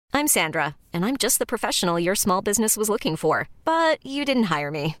I'm Sandra, and I'm just the professional your small business was looking for. But you didn't hire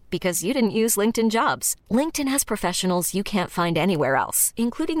me because you didn't use LinkedIn Jobs. LinkedIn has professionals you can't find anywhere else,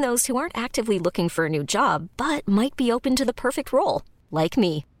 including those who aren't actively looking for a new job, but might be open to the perfect role, like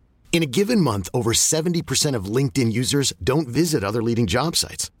me. In a given month, over 70% of LinkedIn users don't visit other leading job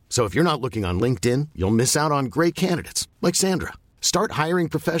sites. So if you're not looking on LinkedIn, you'll miss out on great candidates like Sandra. Start hiring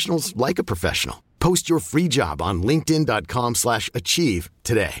professionals like a professional. Post your free job on linkedin.com/achieve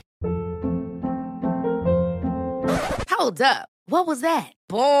today. Hold up. What was that?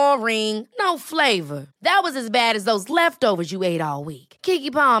 Boring. No flavor. That was as bad as those leftovers you ate all week.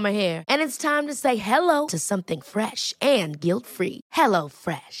 Keke Palmer here, and it's time to say hello to something fresh and guilt-free. Hello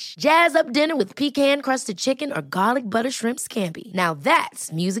Fresh. Jazz up dinner with pecan-crusted chicken or garlic butter shrimp scampi. Now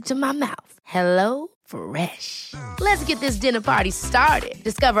that's music to my mouth. Hello Fresh. Let's get this dinner party started.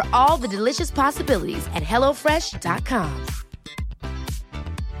 Discover all the delicious possibilities at hellofresh.com.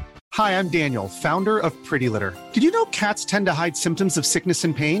 Hi, I'm Daniel, founder of Pretty Litter. Did you know cats tend to hide symptoms of sickness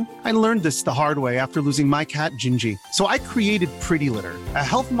and pain? I learned this the hard way after losing my cat, Gingy. So I created Pretty Litter, a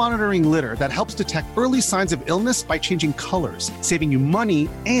health monitoring litter that helps detect early signs of illness by changing colors, saving you money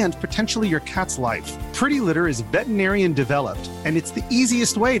and potentially your cat's life. Pretty Litter is veterinarian developed, and it's the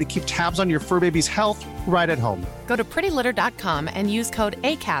easiest way to keep tabs on your fur baby's health right at home. Go to prettylitter.com and use code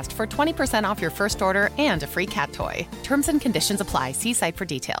ACAST for 20% off your first order and a free cat toy. Terms and conditions apply. See site for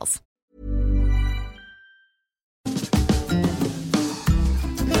details.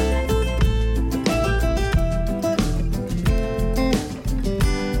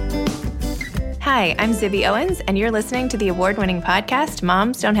 Hi, I'm Zibby Owens, and you're listening to the award-winning podcast,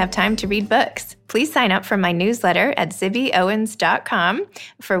 Moms Don't Have Time to Read Books. Please sign up for my newsletter at zibbyowens.com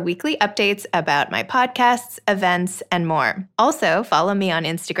for weekly updates about my podcasts, events, and more. Also, follow me on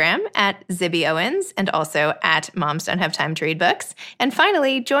Instagram at Zibby Owens and also at Moms Don't Have Time to Read Books. And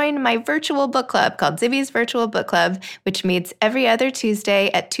finally, join my virtual book club called Zibby's Virtual Book Club, which meets every other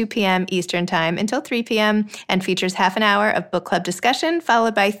Tuesday at 2 p.m. Eastern Time until 3 p.m. and features half an hour of book club discussion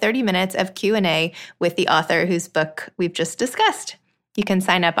followed by 30 minutes of Q&A with the author whose book we've just discussed. You can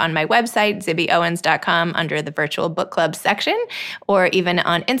sign up on my website, zibbyowens.com, under the Virtual Book Club section, or even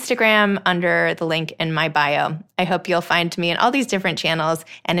on Instagram under the link in my bio. I hope you'll find me in all these different channels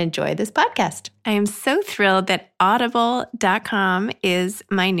and enjoy this podcast. I am so thrilled that Audible.com is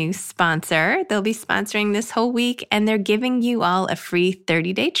my new sponsor. They'll be sponsoring this whole week, and they're giving you all a free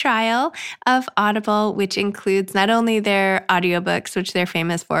 30-day trial of Audible, which includes not only their audiobooks, which they're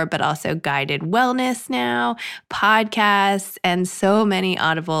famous for, but also guided wellness now, podcasts, and so many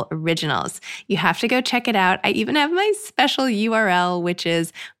Audible originals. You have to go check it out. I even have my special URL, which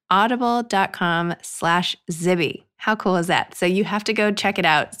is audible.com/Zibby. How cool is that? So you have to go check it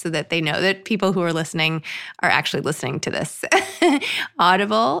out so that they know that people who are listening are actually listening to this.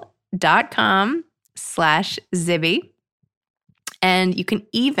 audible.com/Zibby. And you can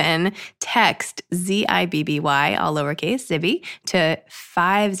even text ZIBBY, all lowercase, Zibby, to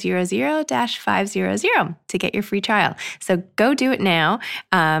 500-500 to get your free trial. So go do it now.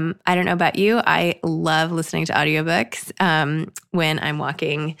 I don't know about you. I love listening to audiobooks when I'm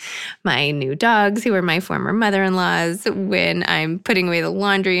walking my new dogs, who are my former mother-in-laws, when I'm putting away the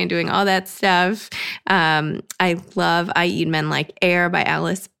laundry and doing all that stuff. I love I Eat Men Like Air by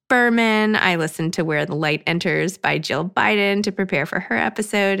Alice Berman. I listened to Where the Light Enters by Jill Biden to prepare for her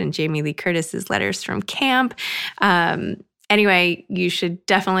episode, and Jamie Lee Curtis's Letters from Camp. Anyway, you should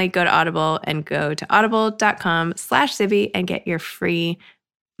definitely go to Audible and go to audible.com/Zibby and get your free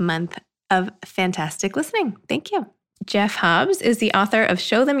month of fantastic listening. Thank you. Jeff Hobbs is the author of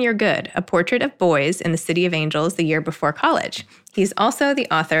Show Them You're Good, A Portrait of Boys in the City of Angels the Year Before College. He's also the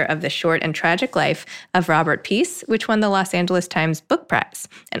author of The Short and Tragic Life of Robert Peace, which won the Los Angeles Times Book Prize,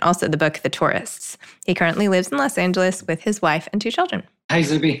 and also the book The Tourists. He currently lives in Los Angeles with his wife and 2 children. Hi,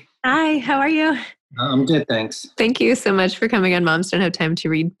 Zibby. Hi, how are you? I'm good, thanks. Thank you so much for coming on Moms Don't Have Time to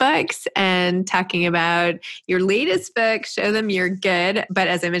Read Books and talking about your latest book, Show Them You're Good. But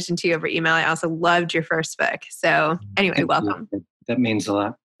as I mentioned to you over email, I also loved your first book. So anyway, welcome. That means a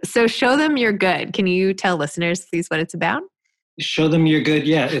lot. So Show Them You're Good. Can you tell listeners, please, what it's about? Show Them You're Good.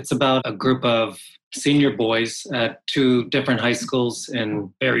 Yeah, it's about a group of senior boys at 2 different high schools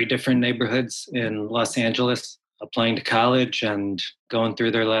in very different neighborhoods in Los Angeles, applying to college and going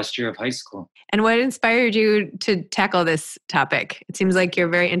through their last year of high school. And what inspired you to tackle this topic? It seems like you're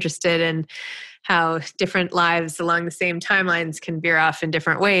very interested in how different lives along the same timelines can veer off in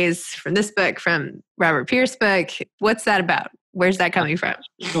different ways from this book, from Robert Pierce's book. What's that about? Where's that coming from?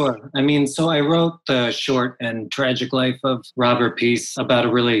 Sure. So I wrote The Short and Tragic Life of Robert Peace about a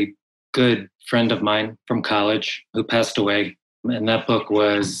really good friend of mine from college who passed away And that book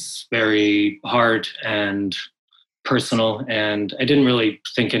was very hard and personal. And I didn't really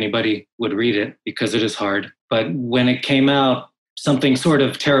think anybody would read it because it is hard. But when it came out, something sort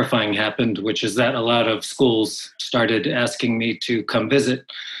of terrifying happened, which is that a lot of schools started asking me to come visit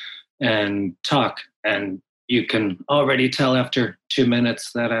and talk. And you can already tell after 2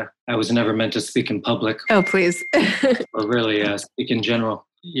 minutes that I was never meant to speak in public. Oh, please. Or really speak in general.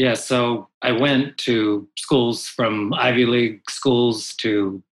 Yeah, so I went to schools from Ivy League schools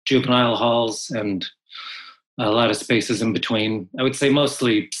to juvenile halls and a lot of spaces in between. I would say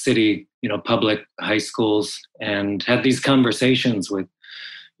mostly city, public high schools, and had these conversations with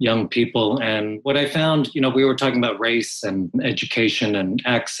young people. And what I found, we were talking about race and education and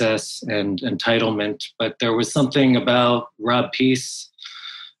access and entitlement, but there was something about Rob Peace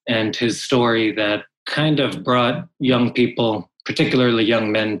and his story that kind of brought young people, particularly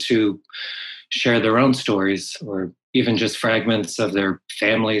young men, to share their own stories or even just fragments of their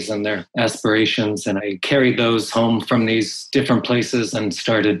families and their aspirations. And I carried those home from these different places and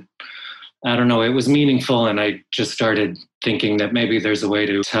started, it was meaningful. And I just started thinking that maybe there's a way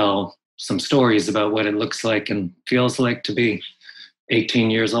to tell some stories about what it looks like and feels like to be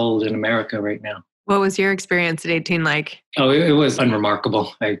 18 years old in America right now. What was your experience at 18 like? Oh, it was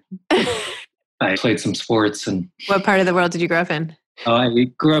unremarkable. I played some sports. And what part of the world did you grow up in?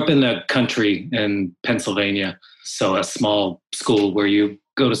 I grew up in the country in Pennsylvania. So a small school where you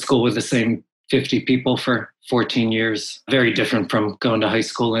go to school with the same 50 people for 14 years. Very different from going to high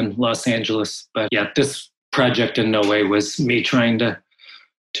school in Los Angeles. But yeah, this project in no way was me trying to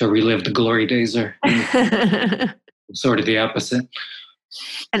relive the glory days, or sort of the opposite.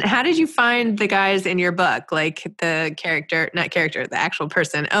 And how did you find the guys in your book? Like the the actual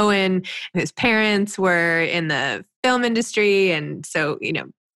person, Owen, his parents were in the film industry. And so,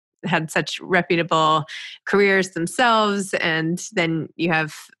 had such reputable careers themselves. And then you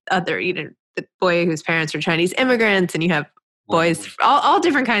have other, the boy whose parents are Chinese immigrants, and you have boys, all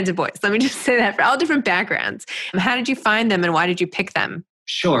different kinds of boys. Let me just say that, for all different backgrounds. How did you find them and why did you pick them?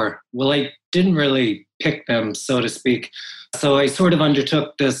 Sure. Well, I didn't really pick them, so to speak. So I sort of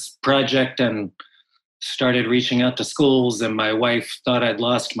undertook this project and started reaching out to schools, and my wife thought I'd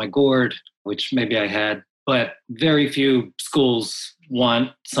lost my gourd, which maybe I had. But very few schools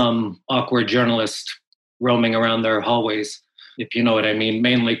want some awkward journalist roaming around their hallways, if you know what I mean,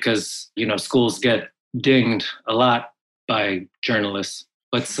 mainly because, schools get dinged a lot by journalists.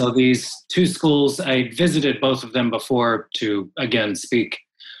 But so these two schools, I visited both of them before to, again, speak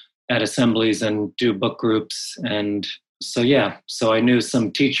at assemblies and do book groups. And so I knew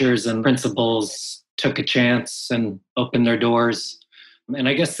some teachers and principals took a chance and opened their doors. And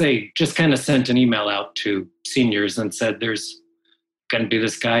I guess they just kind of sent an email out to seniors and said, there's going to be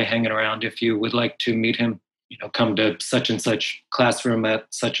this guy hanging around. If you would like to meet him, come to such and such classroom at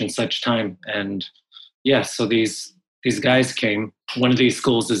such and such time. And yeah, so these guys came. One of these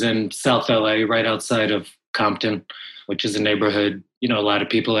schools is in South LA, right outside of Compton, which is a neighborhood, a lot of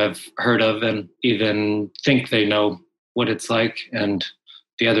people have heard of and even think they know what it's like. And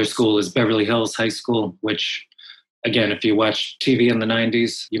the other school is Beverly Hills High School, which, again, if you watch TV in the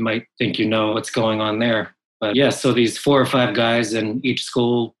 90s, you might think you know what's going on there. But yeah, so these 4 or 5 guys in each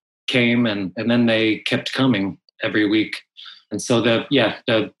school came, and then they kept coming every week. And so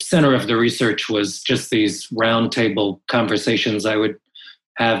the center of the research was just these roundtable conversations I would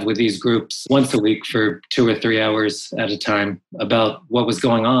have with these groups once a week for 2 or 3 hours at a time about what was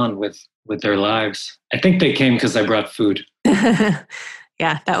going on with their lives. I think they came because I brought food. Yeah,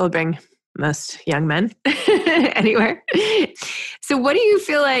 that will bring most young men anywhere. So what do you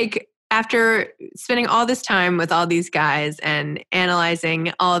feel like after spending all this time with all these guys and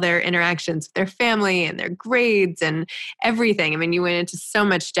analyzing all their interactions with their family and their grades and everything? I mean, you went into so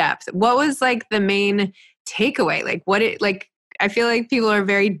much depth. What was like the main takeaway? I feel like people are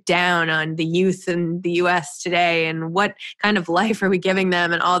very down on the youth in the US today and what kind of life are we giving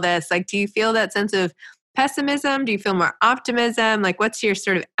them and all this. Like, do you feel that sense of pessimism? Do you feel more optimism? Like, what's your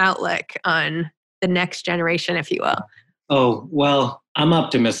sort of outlook on the next generation, if you will? Oh, well, I'm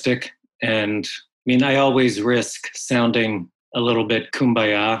optimistic. And I always risk sounding a little bit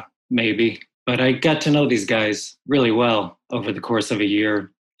kumbaya, maybe. But I got to know these guys really well over the course of a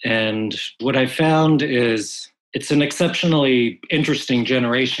year. And what I found is it's an exceptionally interesting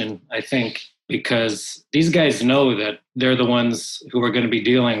generation, I think, because these guys know that they're the ones who are going to be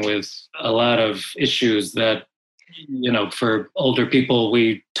dealing with a lot of issues that, for older people,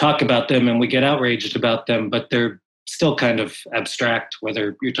 we talk about them and we get outraged about them, but they're still kind of abstract,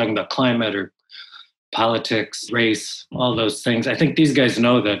 whether you're talking about climate or politics, race, all those things. I think these guys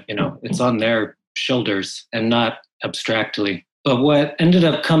know that, it's on their shoulders and not abstractly. But what ended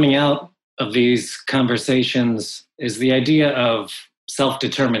up coming out of these conversations is the idea of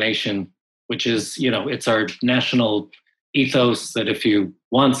self-determination, which is, it's our national ethos that if you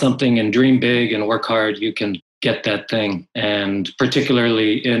want something and dream big and work hard, you can get that thing. And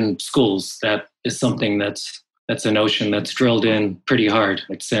particularly in schools, that is something that's a notion that's drilled in pretty hard.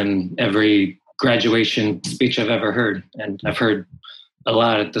 It's in every graduation speech I've ever heard. And I've heard a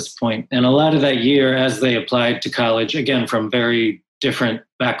lot at this point. And a lot of that year, as they applied to college, again, from very different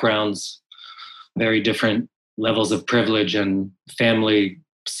backgrounds, very different levels of privilege and family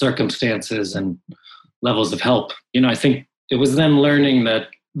circumstances and levels of help. I think it was them learning that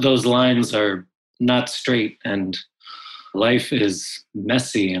those lines are not straight and life is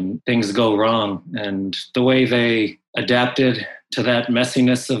messy and things go wrong. And the way they adapted to that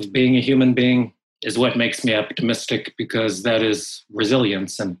messiness of being a human being is what makes me optimistic, because that is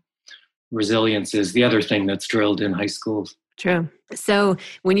resilience. And resilience is the other thing that's drilled in high schools. True. So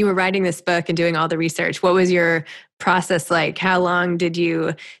when you were writing this book and doing all the research, what was your process like? How long did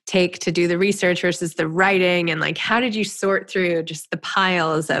you take to do the research versus the writing? And how did you sort through just the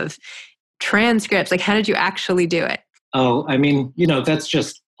piles of transcripts? How did you actually do it? Oh, that's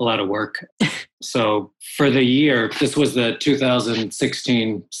just a lot of work. So for the year, this was the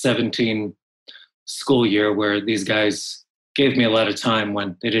 2016-17 school year where these guys gave me a lot of time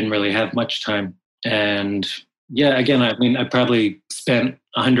when they didn't really have much time. And yeah, again, I probably spent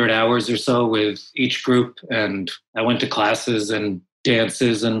 100 hours or so with each group, and I went to classes and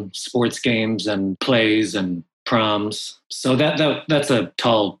dances and sports games and plays and proms. So that's a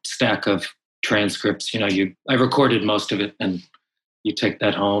tall stack of transcripts. I recorded most of it, and you take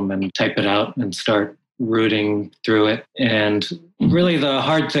that home and type it out and start rooting through it. And really the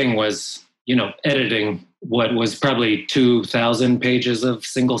hard thing was, editing what was probably 2,000 pages of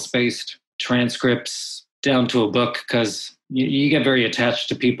single-spaced transcripts down to a book, because you get very attached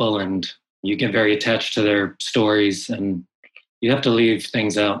to people and you get very attached to their stories, and you have to leave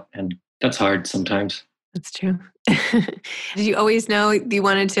things out, and that's hard sometimes. That's true. Did you always know you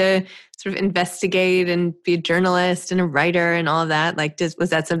wanted to sort of investigate and be a journalist and a writer and all of that?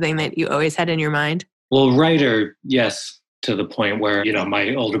 Was that something that you always had in your mind? Well, writer, yes, to the point where,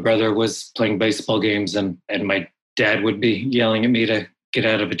 my older brother was playing baseball games and my dad would be yelling at me to get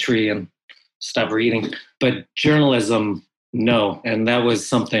out of a tree and stop reading. But journalism, no. And that was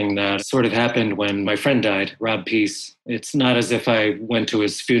something that sort of happened when my friend died, Rob Peace. It's not as if I went to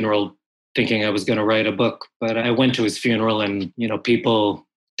his funeral thinking I was going to write a book, but I went to his funeral and, people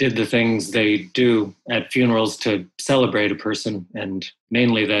did the things they do at funerals to celebrate a person. And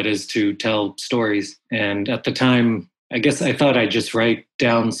mainly that is to tell stories. And at the time, I guess I thought I'd just write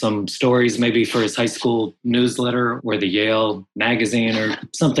down some stories, maybe for his high school newsletter or the Yale magazine or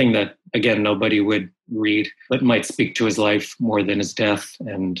something that, again, nobody would read, but might speak to his life more than his death.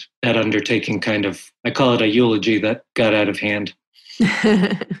 And that undertaking I call it a eulogy that got out of hand.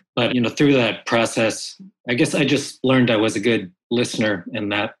 But, through that process, I guess I just learned I was a good listener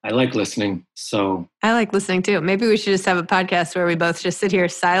and that I like listening. So I like listening too. Maybe we should just have a podcast where we both just sit here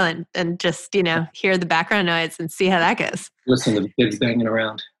silent and just, hear the background noise and see how that goes. Listen to the kids banging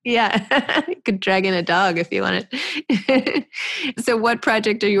around. Yeah. You could drag in a dog if you wanted. So what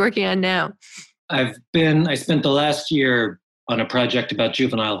project are you working on now? I spent the last year on a project about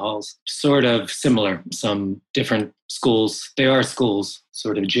juvenile halls, sort of similar, some different schools. They are schools,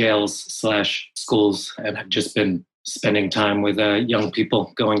 sort of jails/schools, and I've just been spending time with young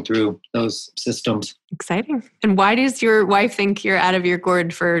people going through those systems. Exciting. And why does your wife think you're out of your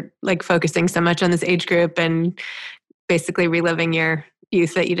gourd for focusing so much on this age group and basically reliving your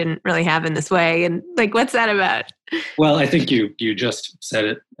youth that you didn't really have in this way? And what's that about? Well, I think you just said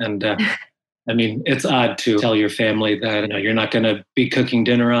it. And it's odd to tell your family that you're not going to be cooking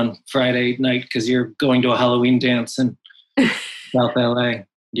dinner on Friday night because you're going to a Halloween dance in South LA.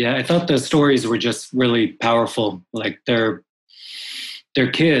 Yeah, I thought the stories were just really powerful. They're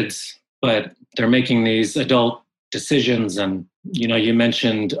kids, but they're making these adult decisions. And, you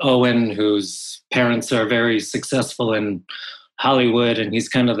mentioned Owen, whose parents are very successful in Hollywood, and he's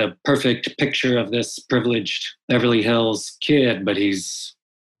kind of the perfect picture of this privileged Beverly Hills kid, but his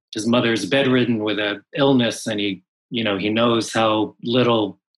mother's bedridden with an illness, and he knows how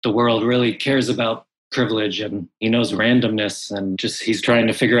little the world really cares about privilege, and he knows randomness, and just he's trying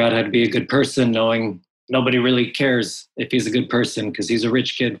to figure out how to be a good person, knowing nobody really cares if he's a good person because he's a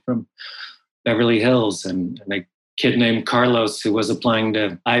rich kid from Beverly Hills, and a kid named Carlos who was applying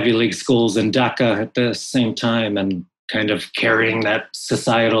to Ivy League schools in Dhaka at the same time and kind of carrying that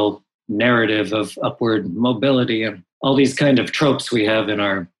societal narrative of upward mobility and all these kind of tropes we have in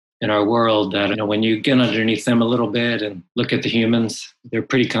our in our world that, when you get underneath them a little bit and look at the humans, they're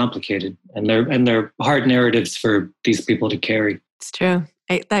pretty complicated, and they're hard narratives for these people to carry. It's true.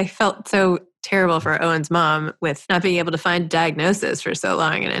 I felt so terrible for Owen's mom with not being able to find diagnosis for so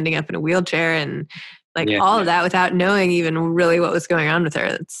long and ending up in a wheelchair and all of that without knowing even really what was going on with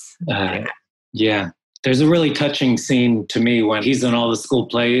her. Yeah. There's a really touching scene to me when he's in all the school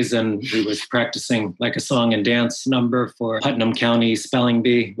plays and he was practicing like a song and dance number for Putnam County Spelling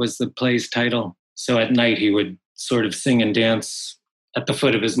Bee was the play's title. So at night he would sort of sing and dance at the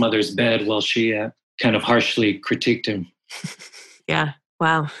foot of his mother's bed while she kind of harshly critiqued him. Yeah.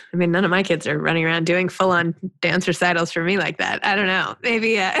 Wow. I mean, none of my kids are running around doing full-on dance recitals for me like that. I don't know.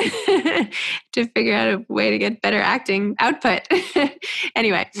 Maybe to figure out a way to get better acting output.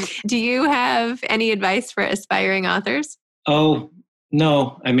 Anyway, do you have any advice for aspiring authors? Oh,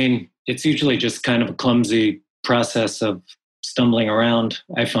 no. I mean, it's usually just kind of a clumsy process of stumbling around,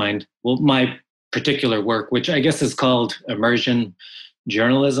 I find. Well, my particular work, which I guess is called immersion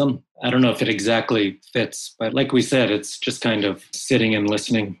journalism. I don't know if it exactly fits, but like we said, it's just kind of sitting and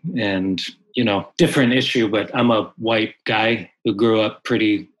listening and, different issue, but I'm a white guy who grew up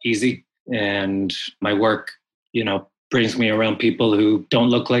pretty easy, and my work, brings me around people who don't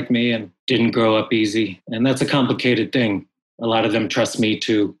look like me and didn't grow up easy. And that's a complicated thing. A lot of them trust me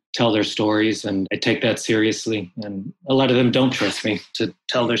to tell their stories, and I take that seriously. And a lot of them don't trust me to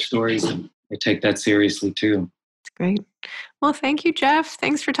tell their stories, and I take that seriously too. That's great. Well, thank you, Jeff.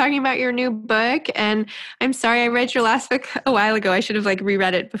 Thanks for talking about your new book. And I'm sorry, I read your last book a while ago. I should have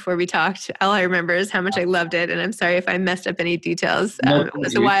reread it before we talked. All I remember is how much I loved it. And I'm sorry if I messed up any details. It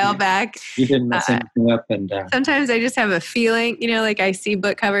was a while back. You didn't mess anything up. And sometimes I just have a feeling, I see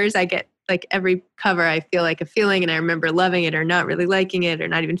book covers, I get every cover, I feel like a feeling, and I remember loving it or not really liking it or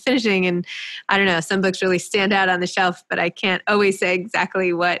not even finishing. And I don't know, some books really stand out on the shelf, but I can't always say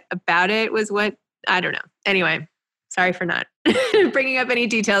exactly what about it was what, I don't know. Anyway, sorry for not bringing up any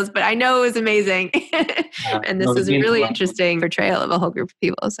details, but I know it was amazing. And this is a really interesting portrayal of a whole group of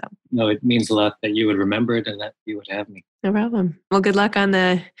people. So no, it means a lot that you would remember it and that you would have me. No problem. Well, good luck on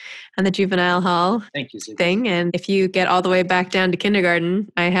the juvenile hall Thank you, thing. And if you get all the way back down to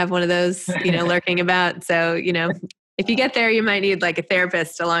kindergarten, I have one of those, lurking about. So, if you get there, you might need a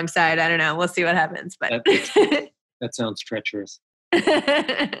therapist alongside. I don't know. We'll see what happens. But that sounds treacherous.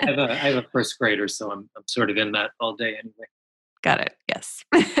 I have a first grader, so I'm sort of in that all day anyway. Got it. Yes.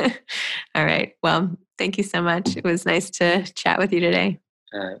 All right. Well, thank you so much. It was nice to chat with you today.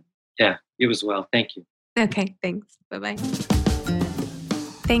 Yeah, you as well. Thank you. Okay. Thanks. Bye-bye.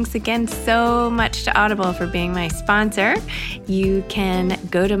 Thanks again so much to Audible for being my sponsor. You can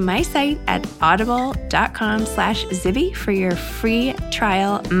go to my site at audible.com/Zibby for your free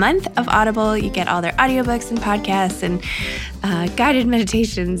trial month of Audible. You get all their audiobooks and podcasts and guided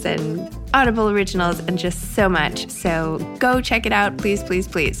meditations and Audible originals and just so much. So go check it out, please, please,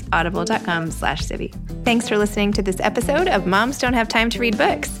 please. Audible.com/Zibby. Thanks for listening to this episode of Moms Don't Have Time to Read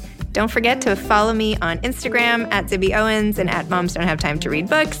Books. Don't forget to follow me on Instagram at Zibby Owens and at Moms Don't Have Time to Read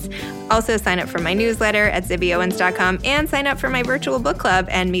Books. Also sign up for my newsletter at zibbyowens.com and sign up for my virtual book club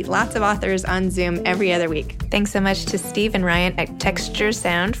and meet lots of authors on Zoom every other week. Thanks so much to Steve and Ryan at Texture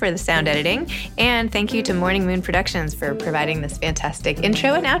Sound for the sound editing. And thank you to Morning Moon Productions for providing this fantastic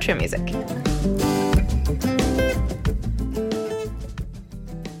intro and outro music.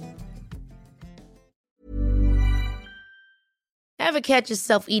 Ever catch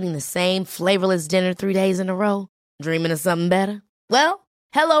yourself eating the same flavorless dinner 3 days in a row? Dreaming of something better? Well,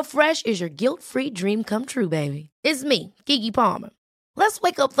 HelloFresh is your guilt-free dream come true, baby. It's me, Keke Palmer. Let's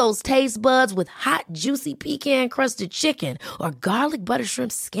wake up those taste buds with hot, juicy pecan-crusted chicken or garlic butter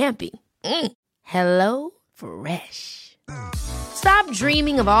shrimp scampi. Hello Fresh. Stop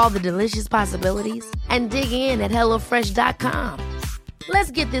dreaming of all the delicious possibilities and dig in at HelloFresh.com.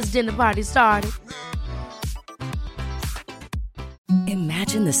 Let's get this dinner party started.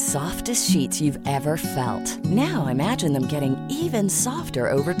 Imagine the softest sheets you've ever felt. Now imagine them getting even softer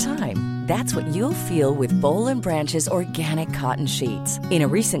over time. That's what you'll feel with Boll & Branch's organic cotton sheets. In a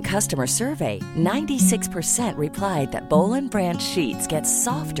recent customer survey, 96% replied that Boll & Branch sheets get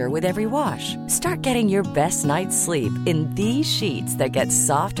softer with every wash. Start getting your best night's sleep in these sheets that get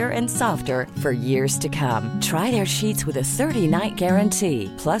softer and softer for years to come. Try their sheets with a 30-night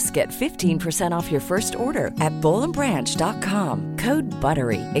guarantee. Plus, get 15% off your first order at bollandbranch.com. Code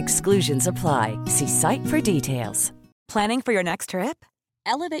BUTTERY. Exclusions apply. See site for details. Planning for your next trip?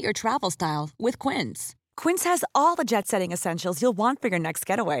 Elevate your travel style with Quince. Quince has all the jet-setting essentials you'll want for your next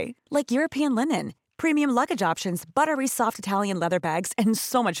getaway, like European linen, premium luggage options, buttery soft Italian leather bags, and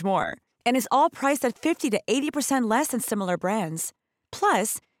so much more. And is all priced at 50 to 80% less than similar brands.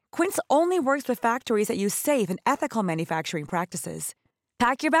 Plus, Quince only works with factories that use safe and ethical manufacturing practices.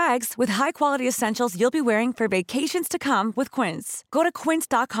 Pack your bags with high-quality essentials you'll be wearing for vacations to come with Quince. Go to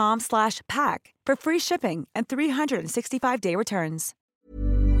quince.com/pack for free shipping and 365-day returns.